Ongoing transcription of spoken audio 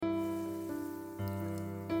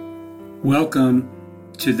Welcome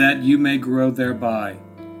to That You May Grow Thereby,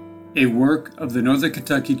 a work of the Northern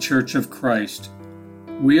Kentucky Church of Christ.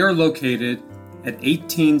 We are located at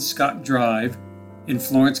 18 Scott Drive in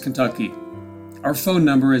Florence, Kentucky. Our phone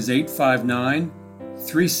number is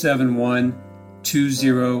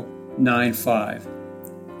 859-371-2095.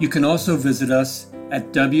 You can also visit us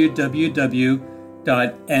at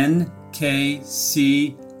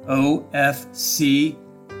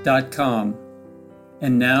www.nkcofc.com.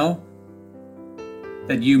 And now,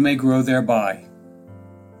 that you may grow thereby.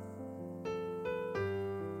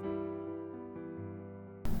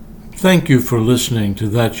 Thank you for listening to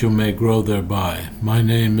That You May Grow Thereby. My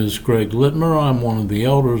name is Greg Littmer. I'm one of the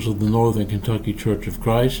elders of the Northern Kentucky Church of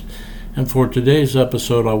Christ, and for today's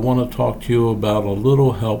episode I want to talk to you about a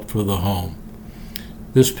little help for the home.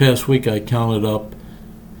 This past week I counted up,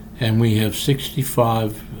 and we have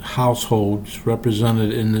 65 households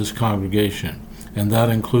represented in this congregation, and that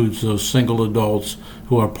includes those single adults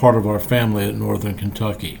who are part of our family at Northern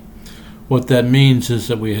Kentucky. What that means is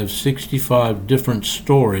that we have 65 different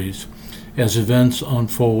stories as events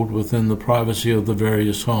unfold within the privacy of the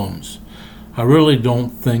various homes. I really don't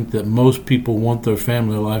think that most people want their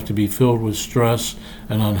family life to be filled with stress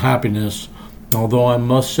and unhappiness, although I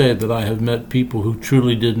must say that I have met people who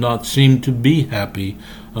truly did not seem to be happy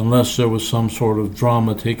unless there was some sort of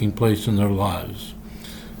drama taking place in their lives.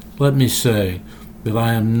 Let me say that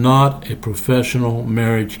I am not a professional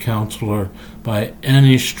marriage counselor by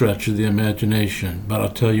any stretch of the imagination, but I'll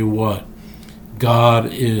tell you what, God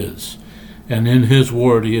is. And in His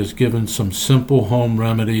Word He has given some simple home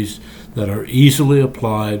remedies that are easily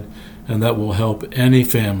applied and that will help any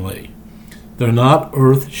family. They're not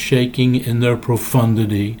earth-shaking in their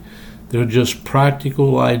profundity. They're just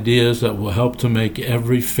practical ideas that will help to make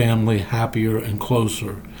every family happier and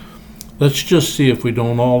closer. Let's just see if we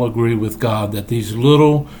don't all agree with God that these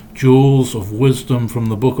little jewels of wisdom from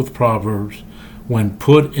the book of Proverbs, when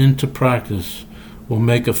put into practice, will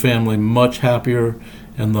make a family much happier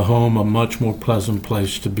and the home a much more pleasant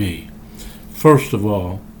place to be. First of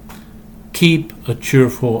all, keep a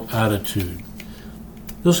cheerful attitude.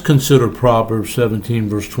 Let's consider Proverbs 17,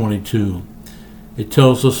 verse 22. It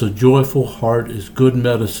tells us a joyful heart is good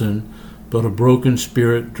medicine, but a broken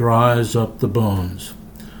spirit dries up the bones.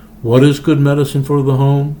 What is good medicine for the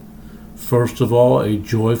home? First of all, a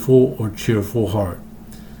joyful or cheerful heart.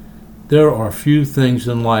 There are few things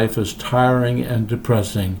in life as tiring and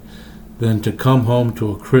depressing than to come home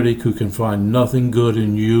to a critic who can find nothing good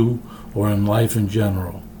in you or in life in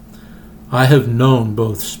general. I have known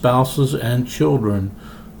both spouses and children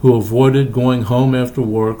who avoided going home after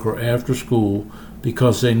work or after school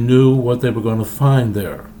because they knew what they were going to find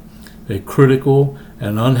there. A critical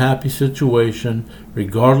and unhappy situation,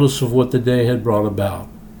 regardless of what the day had brought about.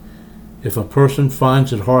 If a person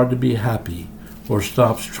finds it hard to be happy or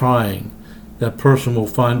stops trying, that person will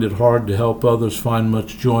find it hard to help others find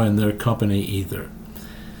much joy in their company either.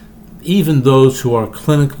 Even those who are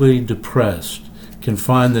clinically depressed can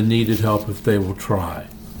find the needed help if they will try.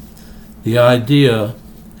 The idea,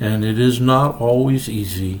 and it is not always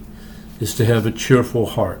easy, is to have a cheerful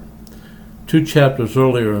heart. 2 chapters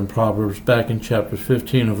earlier in Proverbs, back in chapter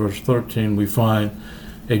 15 and verse 13, we find,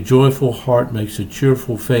 a joyful heart makes a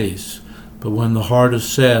cheerful face, but when the heart is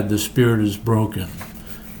sad, the spirit is broken.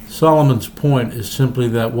 Solomon's point is simply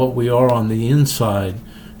that what we are on the inside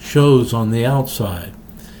shows on the outside,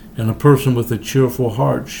 and a person with a cheerful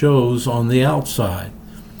heart shows on the outside.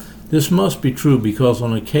 This must be true because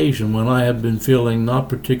on occasion when I have been feeling not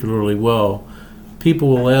particularly well, people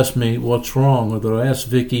will ask me what's wrong, or they'll ask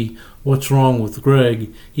Vicky what's wrong with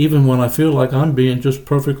Greg, even when I feel like I'm being just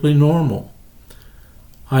perfectly normal.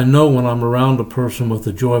 I know when I'm around a person with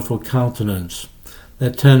a joyful countenance,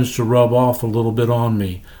 that tends to rub off a little bit on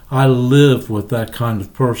me. I live with that kind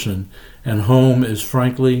of person, and home is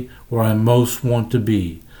frankly where I most want to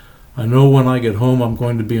be. I know when I get home I'm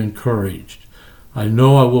going to be encouraged. I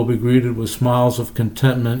know I will be greeted with smiles of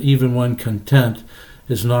contentment, even when content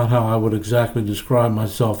is not how I would exactly describe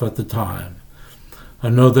myself at the time. I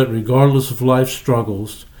know that regardless of life's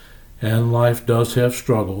struggles, and life does have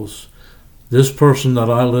struggles, this person that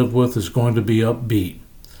I live with is going to be upbeat.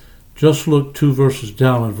 Just look 2 verses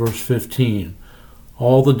down at verse 15.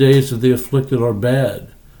 All the days of the afflicted are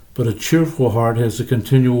bad, but a cheerful heart has a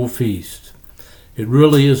continual feast. It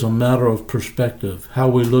really is a matter of perspective, how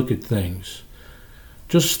we look at things.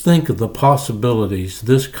 Just think of the possibilities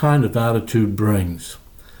this kind of attitude brings.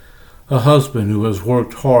 A husband who has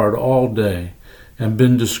worked hard all day and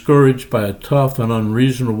been discouraged by a tough and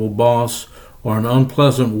unreasonable boss or an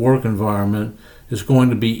unpleasant work environment is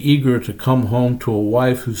going to be eager to come home to a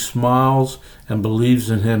wife who smiles and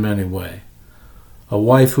believes in him anyway. A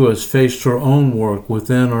wife who has faced her own work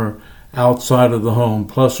within or outside of the home,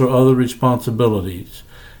 plus her other responsibilities,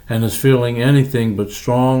 and is feeling anything but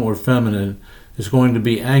strong or feminine, is going to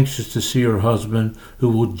be anxious to see her husband, who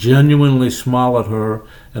will genuinely smile at her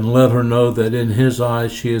and let her know that in his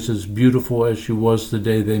eyes she is as beautiful as she was the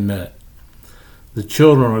day they met. The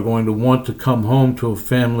children are going to want to come home to a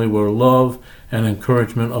family where love and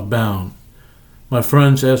encouragement abound. My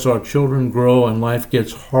friends, as our children grow and life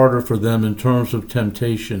gets harder for them in terms of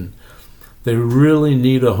temptation, they really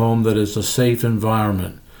need a home that is a safe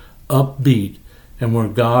environment, upbeat, and where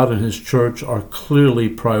God and His church are clearly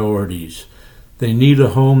priorities. They need a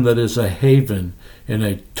home that is a haven in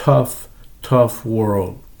a tough, tough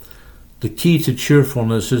world. The key to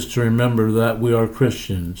cheerfulness is to remember that we are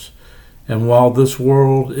Christians. And while this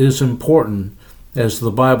world is important, as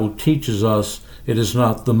the Bible teaches us, it is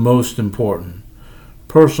not the most important.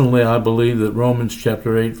 Personally, I believe that Romans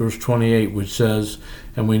chapter 8, verse 28, which says,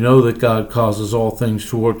 "And we know that God causes all things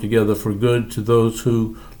to work together for good to those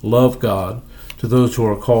who love God, to those who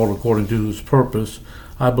are called according to His purpose,"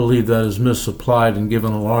 I believe that is misapplied and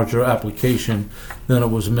given a larger application than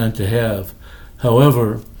it was meant to have.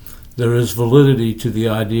 However, there is validity to the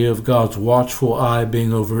idea of God's watchful eye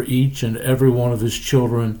being over each and every one of His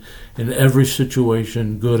children in every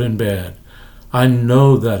situation, good and bad. I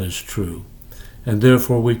know that is true, and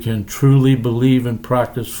therefore we can truly believe and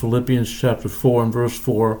practice Philippians chapter 4 and verse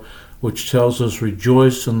 4, which tells us,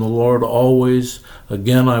 "Rejoice in the Lord always.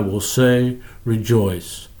 Again I will say,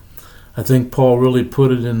 rejoice." I think Paul really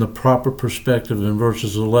put it in the proper perspective in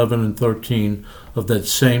verses 11 and 13 of that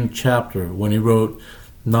same chapter when he wrote,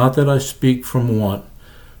 "Not that I speak from want,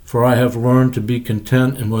 for I have learned to be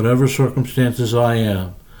content in whatever circumstances I am.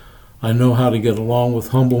 I know how to get along with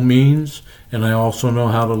humble means, and I also know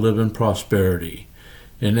how to live in prosperity.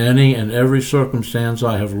 In any and every circumstance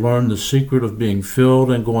I have learned the secret of being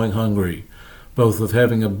filled and going hungry, both of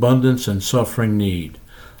having abundance and suffering need.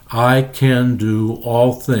 I can do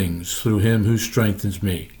all things through Him who strengthens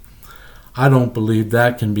me." I don't believe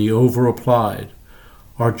that can be over-applied.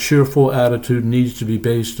 Our cheerful attitude needs to be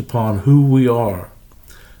based upon who we are,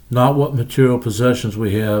 not what material possessions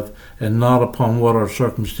we have, and not upon what our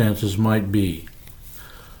circumstances might be.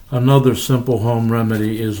 Another simple home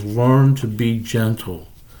remedy is learn to be gentle.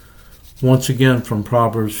 Once again from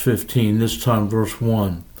Proverbs 15, this time verse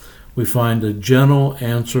 1, we find a gentle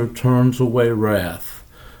answer turns away wrath,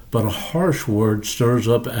 but a harsh word stirs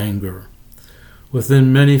up anger.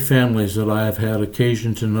 Within many families that I have had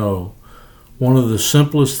occasion to know, one of the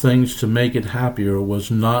simplest things to make it happier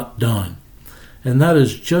was not done, and that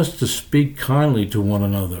is just to speak kindly to one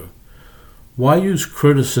another. Why use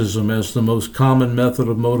criticism as the most common method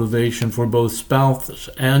of motivation for both spouses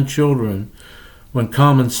and children when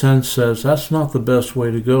common sense says that's not the best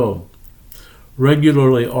way to go?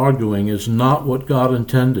 Regularly arguing is not what God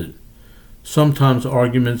intended. Sometimes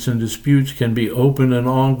arguments and disputes can be open and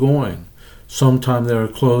ongoing. Sometimes they are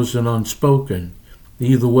closed and unspoken.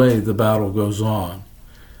 Either way, the battle goes on.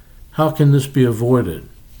 How can this be avoided?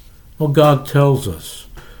 Well, God tells us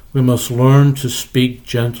we must learn to speak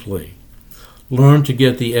gently, learn to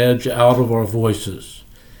get the edge out of our voices,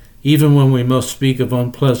 even when we must speak of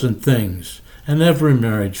unpleasant things, and every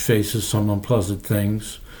marriage faces some unpleasant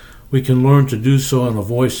things. We can learn to do so in a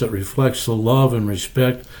voice that reflects the love and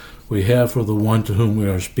respect we have for the one to whom we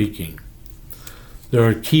are speaking. There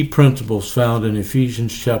are key principles found in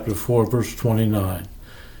Ephesians chapter 4, verse 29,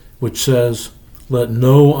 which says, "Let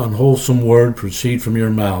no unwholesome word proceed from your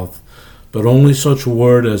mouth, but only such a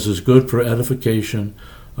word as is good for edification,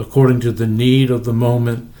 according to the need of the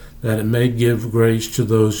moment, that it may give grace to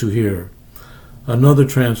those who hear." Another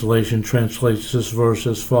translation translates this verse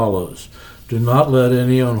as follows, "Do not let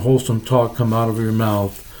any unwholesome talk come out of your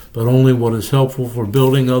mouth, but only what is helpful for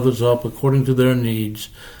building others up according to their needs,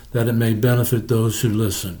 that it may benefit those who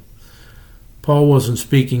listen." Paul wasn't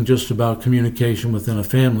speaking just about communication within a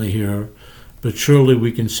family here, but surely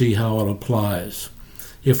we can see how it applies.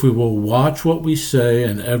 If we will watch what we say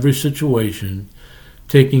in every situation,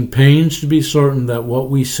 taking pains to be certain that what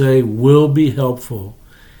we say will be helpful,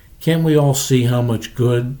 can't we all see how much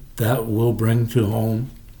good that will bring to home?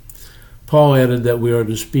 Paul added that we are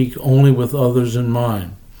to speak only with others in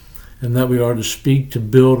mind, and that we are to speak to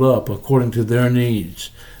build up according to their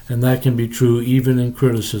needs, and that can be true even in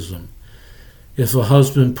criticism. If a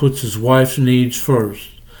husband puts his wife's needs first,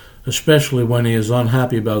 especially when he is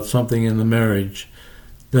unhappy about something in the marriage,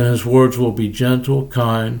 then his words will be gentle,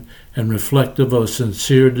 kind, and reflective of a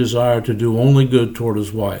sincere desire to do only good toward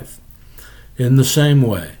his wife. In the same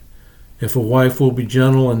way, If a wife will be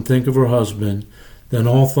gentle and think of her husband, then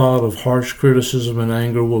all thought of harsh criticism and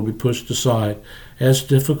anger will be pushed aside, as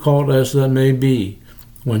difficult as that may be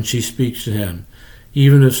when she speaks to him,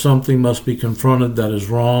 even if something must be confronted that is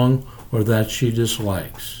wrong or that she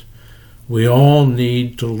dislikes. We all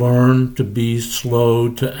need to learn to be slow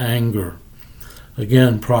to anger.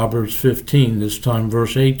 Again, Proverbs 15, this time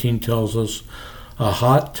verse 18 tells us, "A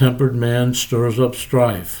hot-tempered man stirs up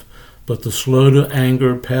strife, but the slow to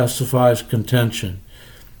anger pacifies contention."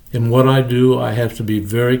 In what I do, I have to be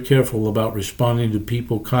very careful about responding to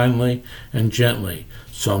people kindly and gently,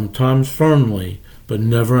 sometimes firmly, but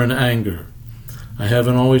never in anger. I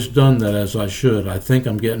haven't always done that as I should. I think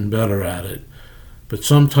I'm getting better at it. But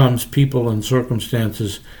sometimes people and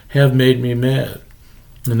circumstances have made me mad.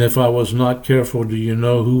 And if I was not careful, do you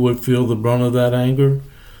know who would feel the brunt of that anger?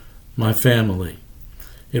 My family.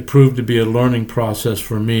 It proved to be a learning process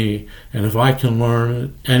for me, and if I can learn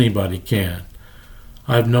it, anybody can.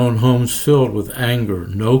 I've known homes filled with anger,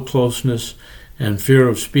 no closeness, and fear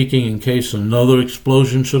of speaking in case another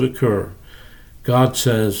explosion should occur. God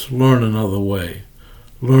says, learn another way.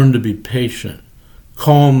 Learn to be patient.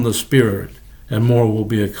 Calm the spirit, and more will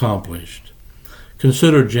be accomplished.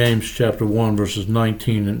 Consider James chapter 1, verses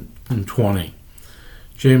 19 and 20.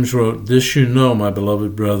 James wrote, "This you know, my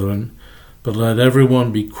beloved brethren, but let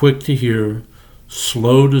everyone be quick to hear,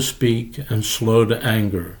 slow to speak, and slow to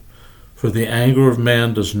anger. For the anger of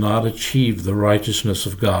man does not achieve the righteousness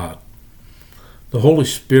of God." The Holy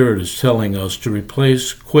Spirit is telling us to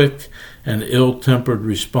replace quick and ill-tempered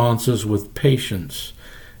responses with patience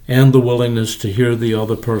and the willingness to hear the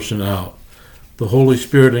other person out. The Holy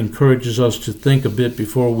Spirit encourages us to think a bit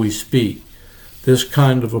before we speak. This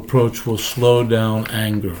kind of approach will slow down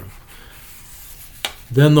anger.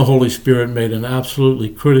 Then the Holy Spirit made an absolutely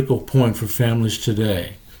critical point for families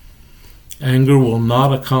today. Anger will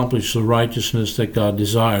not accomplish the righteousness that God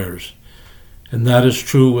desires, and that is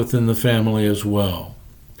true within the family as well.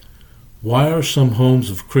 Why are some homes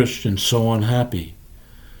of Christians so unhappy?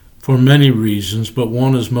 For many reasons, but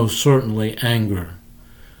one is most certainly anger.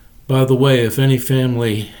 By the way, if any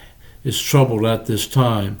family is troubled at this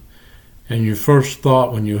time, and your first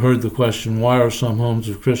thought when you heard the question, why are some homes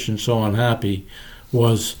of Christians so unhappy,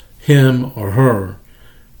 was him or her,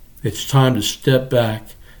 it's time to step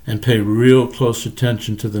back and pay real close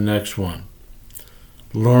attention to the next one.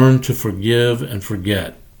 Learn to forgive and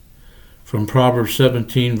forget. From Proverbs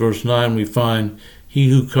 17, verse 9, we find, "He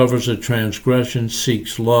who covers a transgression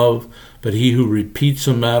seeks love, but he who repeats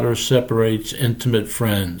a matter separates intimate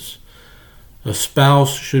friends." A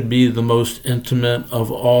spouse should be the most intimate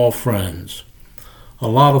of all friends. A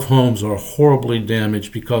lot of homes are horribly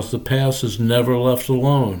damaged because the past is never left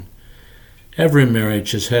alone. Every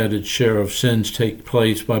marriage has had its share of sins take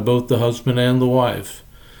place by both the husband and the wife.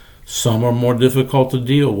 Some are more difficult to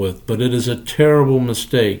deal with, but it is a terrible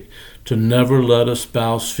mistake to never let a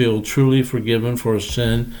spouse feel truly forgiven for a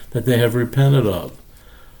sin that they have repented of.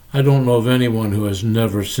 I don't know of anyone who has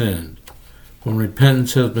never sinned. When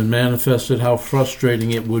repentance has been manifested, how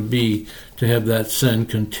frustrating it would be to have that sin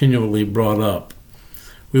continually brought up.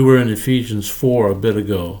 We were in Ephesians 4 a bit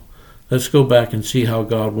ago. Let's go back and see how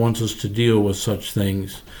God wants us to deal with such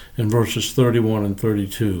things in verses 31 and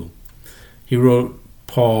 32. He wrote,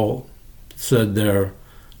 Paul said there,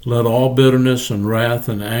 "Let all bitterness and wrath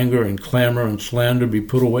and anger and clamor and slander be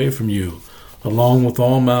put away from you, along with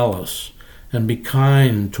all malice, and be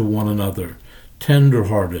kind to one another,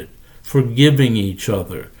 tender-hearted, forgiving each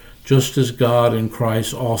other, just as God in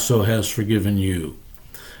Christ also has forgiven you."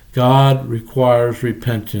 God requires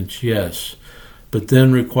repentance, yes, but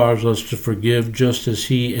then requires us to forgive just as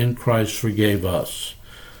he in Christ forgave us.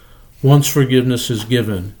 Once forgiveness is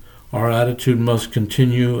given, our attitude must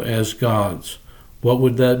continue as God's. What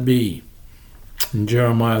would that be? In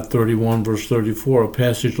Jeremiah 31, verse 34, a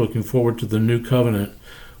passage looking forward to the new covenant,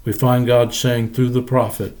 we find God saying through the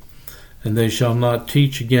prophet, "And they shall not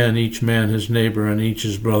teach again each man his neighbor and each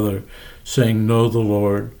his brother, saying, Know the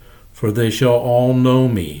Lord, for they shall all know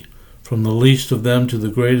me, from the least of them to the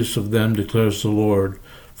greatest of them, declares the Lord.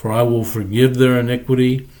 For I will forgive their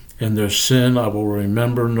iniquity, and their sin I will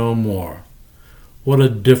remember no more." What a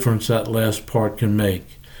difference that last part can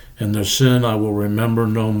make. "And their sin I will remember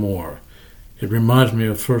no more." It reminds me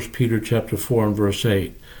of 1 Peter chapter 4 and verse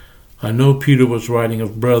 8. I know Peter was writing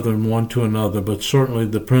of brethren one to another, but certainly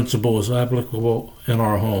the principle is applicable in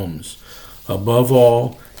our homes. Above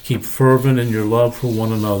all, keep fervent in your love for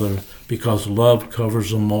one another, because love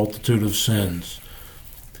covers a multitude of sins.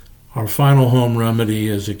 Our final home remedy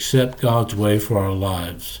is accept God's way for our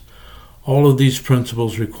lives. All of these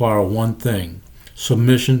principles require one thing: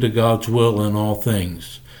 submission to God's will in all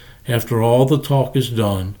things. After all the talk is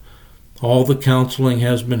done, all the counseling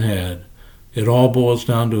has been had, it all boils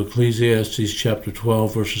down to Ecclesiastes chapter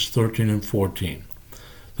 12, verses 13 and 14.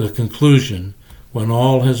 The conclusion, when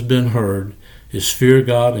all has been heard, is fear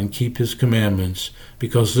God and keep his commandments,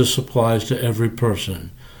 because this applies to every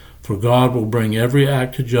person. For God will bring every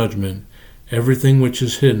act to judgment, everything which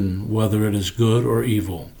is hidden, whether it is good or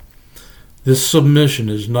evil. This submission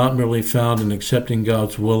is not merely found in accepting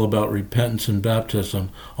God's will about repentance and baptism,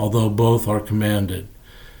 although both are commanded.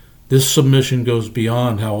 This submission goes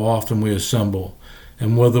beyond how often we assemble,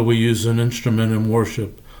 and whether we use an instrument in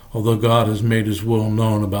worship, although God has made his will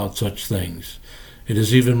known about such things. It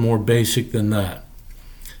is even more basic than that.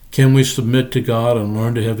 Can we submit to God and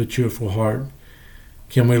learn to have a cheerful heart?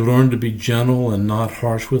 Can we learn to be gentle and not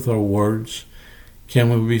harsh with our words? Can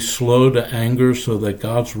we be slow to anger so that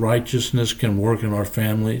God's righteousness can work in our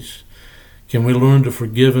families? Can we learn to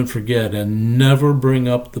forgive and forget and never bring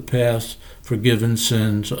up the past forgiven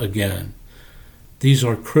sins again? These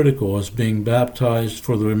are critical, as being baptized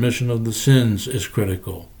for the remission of the sins is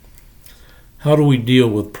critical. How do we deal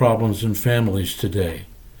with problems in families today?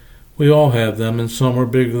 We all have them, and some are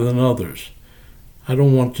bigger than others. I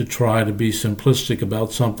don't want to try to be simplistic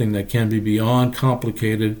about something that can be beyond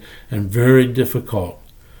complicated and very difficult,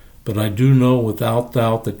 but I do know without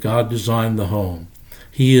doubt that God designed the home.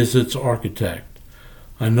 He is its architect.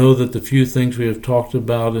 I know that the few things we have talked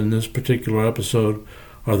about in this particular episode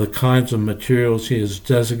are the kinds of materials he has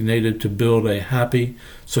designated to build a happy,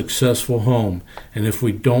 successful home, and if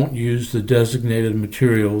we don't use the designated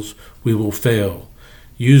materials, we will fail.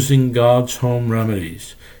 Using God's home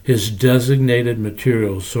remedies, his designated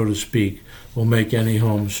materials, so to speak, will make any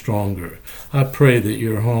home stronger. I pray that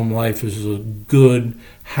your home life is a good,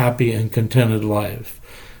 happy, and contented life.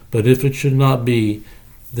 But if it should not be,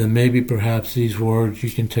 then maybe perhaps these words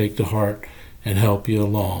you can take to heart and help you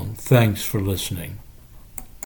along. Thanks for listening.